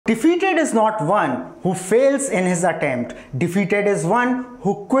Defeated is not one who fails in his attempt. Defeated is one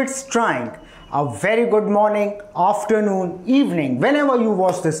who quits trying. A very good morning, afternoon, evening, whenever you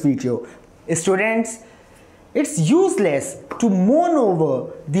watch this video. Students, it's useless to mourn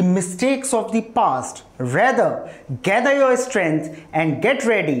over the mistakes of the past. Rather, gather your strength and get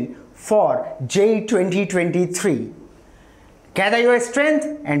ready for JEE 2023. Gather your strength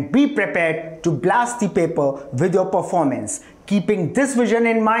and be prepared to blast the paper with your performance. Keeping this vision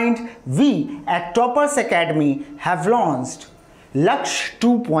in mind, we at Toppers Academy have launched Lakshaya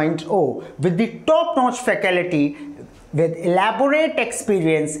 2.0 with the top-notch faculty with elaborate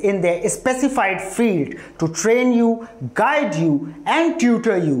experience in their specified field to train you, guide you and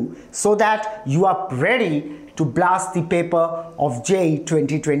tutor you so that you are ready to blast the paper of JEE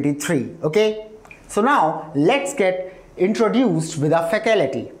 2023. Okay? So now let's get introduced with our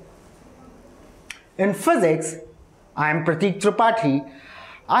faculty. In physics, I am Pratik Tripathi.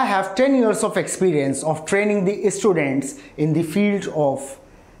 I have 10 years of experience of training the students in the field of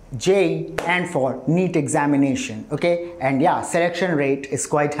JEE and for NEET examination. Okay, and yeah, selection rate is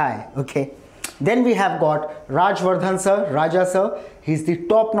quite high. Okay, then we have got Rajvardhan sir, Raja sir. He's the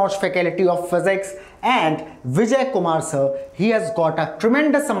top-notch faculty of physics, and Vijay Kumar sir. He has got a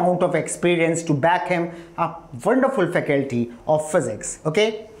tremendous amount of experience to back him, a wonderful faculty of physics.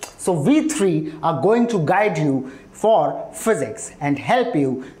 Okay, so we three are going to guide you for physics and help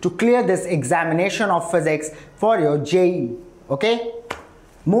you to clear this examination of physics for your JEE. Okay,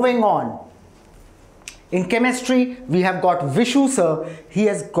 moving on. In chemistry, we have got Vishu sir. He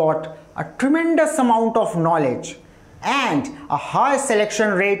has got a tremendous amount of knowledge and a high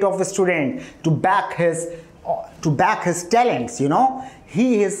selection rate of the student to back his talents. You know,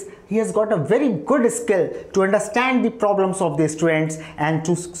 he has got a very good skill to understand the problems of the students and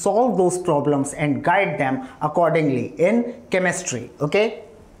to solve those problems and guide them accordingly in chemistry. Okay,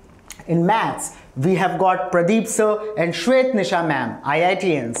 in maths, we have got Pradeep sir and Shwet Nisha ma'am,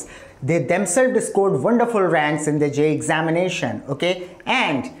 IITians. They themselves scored wonderful ranks in the JEE examination. Okay,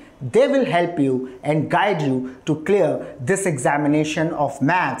 and they will help you and guide you to clear this examination of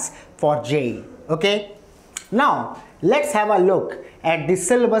maths for JEE. Okay, now let's have a look at the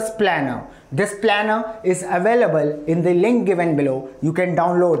syllabus planner. This planner is available in the link given below. You can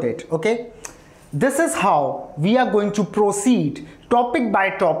download it. Okay, this is how we are going to proceed topic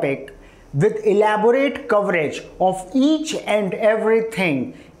by topic with elaborate coverage of each and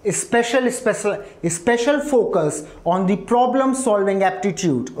everything. Special focus on the problem solving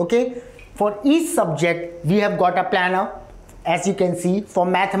aptitude. Okay, for each subject we have got a planner. As you can see, for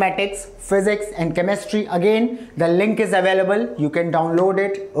mathematics, physics and chemistry, again the link is available. You can download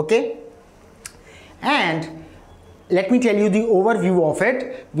it. Okay, and let me tell you the overview of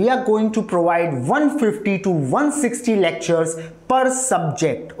it. We are going to provide 150 to 160 lectures per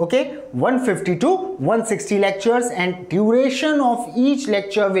subject. Okay, 150 to 160 lectures, and duration of each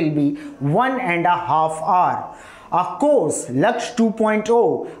lecture will be 1.5 hours. Our course Lakshaya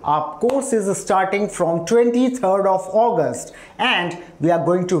 2.0, our course is starting from 23rd of August and we are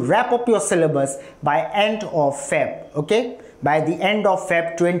going to wrap up your syllabus by end of Feb. Okay, by the end of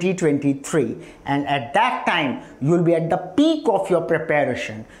Feb 2023, and at that time you will be at the peak of your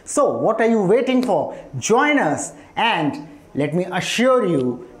preparation. So what are you waiting for? Join us, and let me assure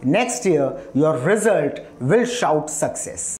you, next year your result will shout success.